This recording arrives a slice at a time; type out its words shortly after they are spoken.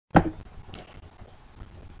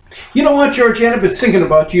You know what, Georganne? I've been thinking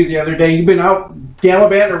about you the other day. You've been out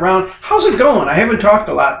gallivanting around. How's it going? I haven't talked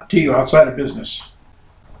a lot to you outside of business.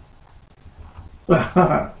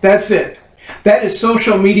 That's it. That is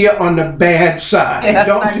social media on the bad side. Yeah, that's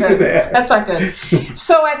Don't not do good. that. That's not good.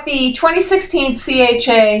 So at the 2016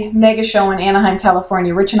 CHA Mega Show in Anaheim,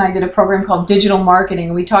 California, Rich and I did a program called Digital Marketing,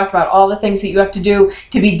 and we talked about all the things that you have to do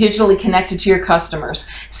to be digitally connected to your customers.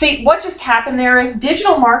 See, what just happened there is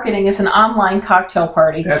digital marketing is an online cocktail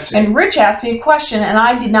party. That's it. And Rich asked me a question, and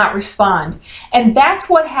I did not respond. And that's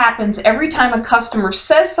what happens every time a customer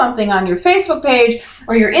says something on your Facebook page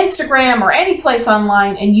or your Instagram or any place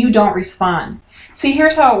online, and you don't respond. See,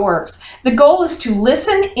 here's how it works. The goal is to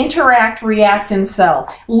listen, interact, react, and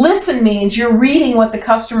sell. Listen means you're reading what the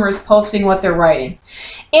customer is posting, what they're writing.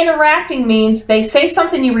 Interacting means they say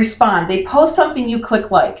something, you respond. They post something, you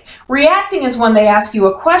click like. Reacting is when they ask you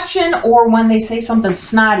a question or when they say something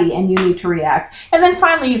snotty and you need to react. And then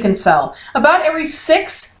finally, you can sell. About every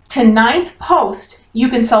 6th to 9th post, you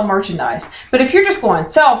can sell merchandise. But if you're just going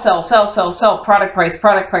sell, sell, sell, sell, sell, product price,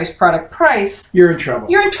 product price, product price, you're in trouble.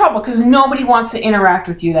 You're in trouble because nobody wants to interact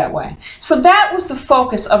with you that way. So that was the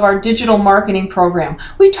focus of our digital marketing program.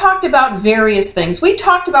 We talked about various things. We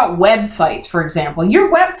talked about websites, for example. Your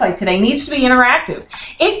website today needs to be interactive.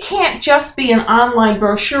 It can't just be an online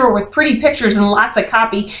brochure with pretty pictures and lots of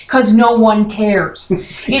copy because no one cares.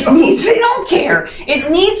 They don't care. It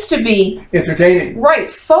needs to be entertaining. Right.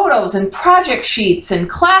 Photos and project sheets and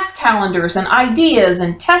class calendars and ideas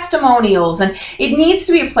and testimonials, and it needs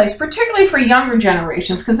to be a place, particularly for younger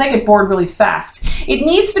generations, because they get bored really fast. It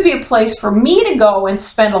needs to be a place for me to go and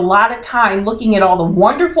spend a lot of time looking at all the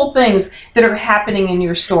wonderful things that are happening in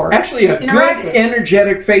your store. Actually, a good,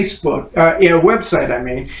 energetic Facebook, website, I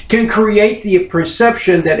mean, can create the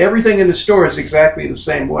perception that everything in the store is exactly the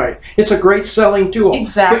same way. It's a great selling tool.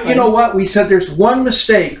 Exactly. But you know what? We said there's one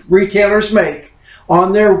mistake retailers make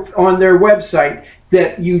on their website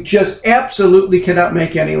that you just absolutely cannot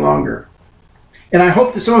make any longer. And I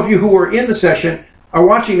hope that some of you who were in the session are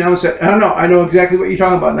watching now and said, I know exactly what you're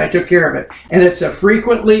talking about, and I took care of it. And it's a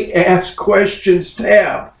frequently asked questions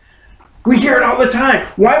tab. We hear it all the time.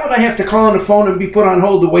 Why would I have to call on the phone and be put on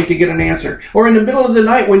hold to wait to get an answer? Or in the middle of the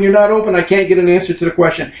night when you're not open, I can't get an answer to the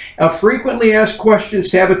question. A frequently asked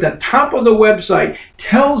questions tab at the top of the website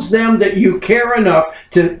tells them that you care enough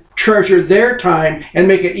to treasure their time and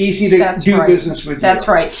make it easy to do business with you. That's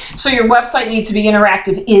right. So your website needs to be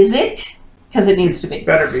interactive. Is it? Because it needs to be.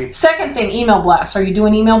 Better be. Second thing, email blasts. Are you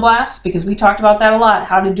doing email blasts? Because we talked about that a lot.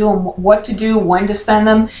 How to do them, what to do, when to send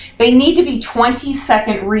them. They need to be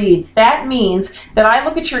 20-second reads. That means that I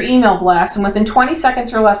look at your email blast, and within 20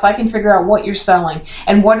 seconds or less, I can figure out what you're selling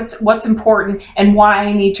and what's important and why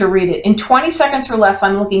I need to read it. In 20 seconds or less,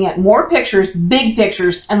 I'm looking at more pictures, big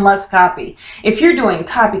pictures, and less copy. If you're doing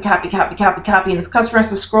copy, copy, copy, copy, copy, and the customer has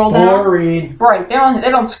to scroll down. Boring. Right. They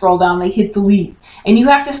don't scroll down. They hit delete. And you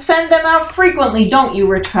have to send them out frequently, don't you,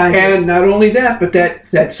 Rich Kizer? And not only that, but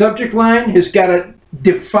that subject line has got to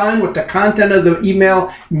define what the content of the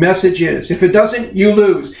email message is. If it doesn't, you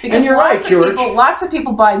lose. Because and you're right, George. Lots of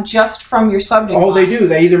people buy just from your subject line. Oh, they do.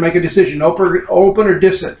 They either make a decision, open or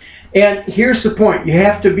distant. And here's the point. You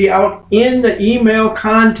have to be out in the email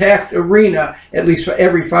contact arena at least for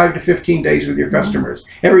every 5 to 15 days with your customers.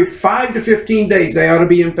 Every 5 to 15 days, they ought to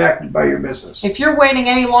be impacted by your business. If you're waiting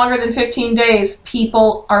any longer than 15 days,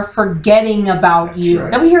 people are forgetting about you.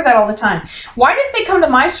 Right. And we hear that all the time. Why didn't they come to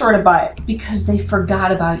my store to buy it? Because they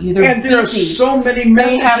forgot about you. They're and there busy. are so many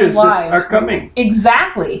messages that are coming.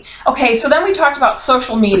 Exactly. Okay, so then we talked about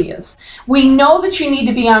social medias. We know that you need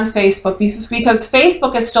to be on Facebook because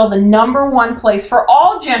Facebook is still the #1 place for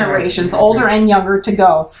all generations, older and younger, to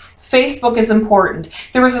go. Facebook is important.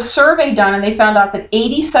 There was a survey done and they found out that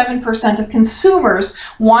 87% of consumers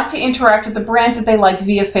want to interact with the brands that they like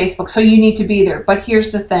via Facebook, so you need to be there. But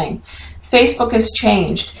here's the thing. Facebook has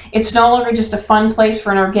changed. It's no longer just a fun place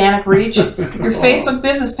for an organic reach. Your Facebook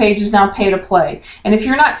business page is now pay to play. And if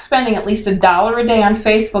you're not spending at least $1 a day on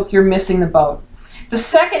Facebook, you're missing the boat. The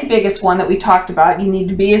second biggest one that we talked about you need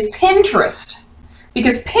to be is Pinterest.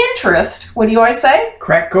 Because Pinterest, what do you always say?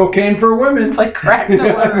 Crack cocaine for women. It's like crack to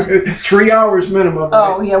women. 3 hours minimum.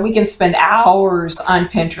 Oh, right? yeah, we can spend hours on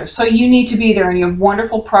Pinterest. So you need to be there, and you have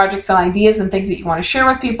wonderful projects and ideas and things that you want to share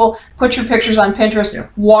with people. Put your pictures on Pinterest,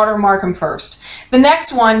 watermark them first. The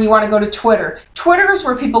next one, you want to go to Twitter. Twitter is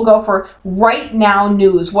where people go for right now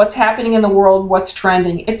news, what's happening in the world, what's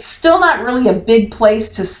trending. It's still not really a big place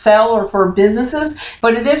to sell or for businesses,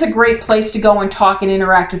 but it is a great place to go and talk and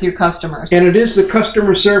interact with your customers. And it is the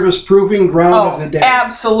customer service proving ground of the day.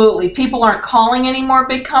 Absolutely. People aren't calling anymore,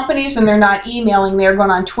 big companies, and they're not emailing. They're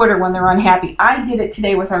going on Twitter when they're unhappy. I did it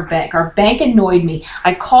today with our bank. Our bank annoyed me.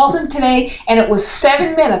 I called them today, and it was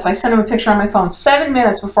 7 minutes. I sent them a picture on my phone. 7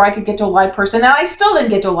 minutes before I could get to a live person. And I still didn't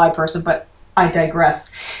get to a live person, but I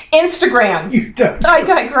digress. Instagram. I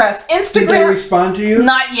digress. Instagram. Did they respond to you?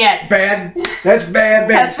 Not yet. Bad. That's bad.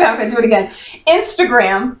 That's bad. I'm going to do it again.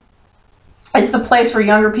 Instagram is the place where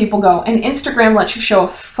younger people go. And Instagram lets you show a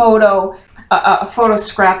photo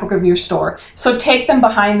scrapbook of your store. So take them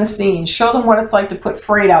behind the scenes. Show them what it's like to put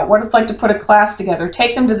freight out, what it's like to put a class together.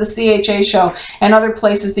 Take them to the CHA show and other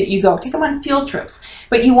places that you go. Take them on field trips.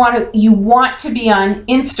 But you want to be on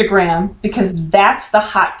Instagram because that's the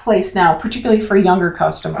hot place now, particularly for younger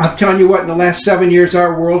customers. I'm telling you what, in the last 7 years,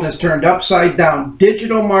 our world has turned upside down.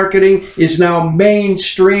 Digital marketing is now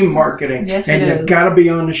mainstream marketing. Yes, and it is. you've got to be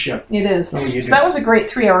on the ship. It is. So that was a great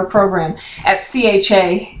 3-hour program at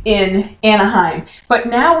CHA in Anaheim. But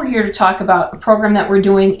now we're here to talk about a program that we're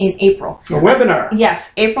doing in April. A webinar.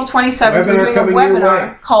 Yes, April 27th, we're doing a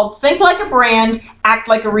webinar called Think Like a Brand, Act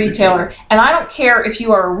Like a Retailer. And I don't care if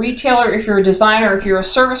you are a retailer, if you're a designer, if you're a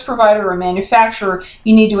service provider or a manufacturer,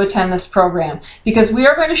 you need to attend this program. Because we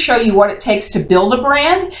are going to show you what it takes to build a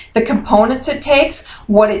brand, the components it takes,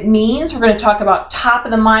 what it means. We're going to talk about top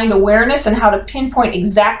of the mind awareness and how to pinpoint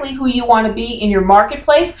exactly who you want to be in your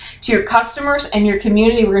marketplace, to your customers and your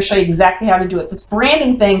community. We're going to show you exactly how to do it. This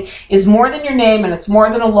branding thing is more than your name, and it's more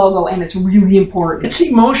than a logo, and it's really important. It's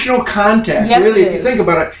emotional contact, yes, really, if you think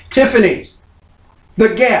about it. Tiffany's, The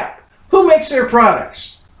Gap, who makes their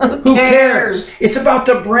products? Who cares? It's about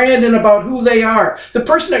the brand and about who they are. The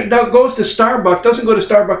person that goes to Starbucks doesn't go to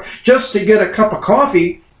Starbucks just to get a cup of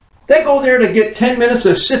coffee. They go there to get 10 minutes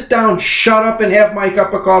to sit down, shut up, and have my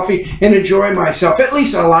cup of coffee and enjoy myself. At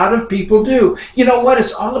least a lot of people do. You know what?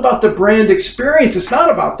 It's all about the brand experience. It's not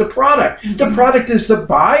about the product. The product is the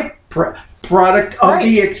byproduct of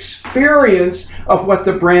the experience of what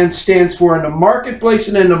the brand stands for in the marketplace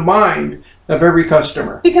and in the mind of every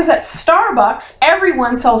customer. Because at Starbucks,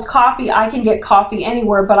 everyone sells coffee. I can get coffee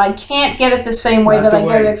anywhere, but I can't get it the same way that I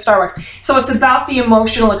get it at Starbucks. So it's about the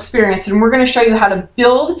emotional experience, and we're going to show you how to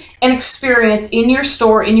build an experience in your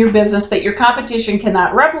store, in your business, that your competition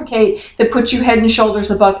cannot replicate, that puts you head and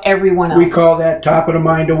shoulders above everyone else. We call that top of the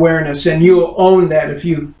mind awareness, and you'll own that if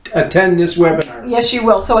you attend this webinar. Yes, you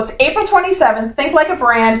will. So it's April 27th. Think like a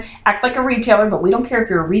brand, act like a retailer, but we don't care if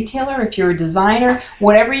you're a retailer, if you're a designer,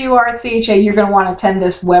 whatever you are at CHA, you're going to want to attend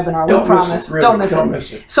this webinar. We promise. Really. Don't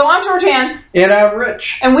miss it. So I'm Georganne. And I'm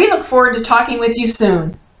Rich. And we look forward to talking with you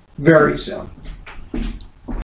soon. Very soon.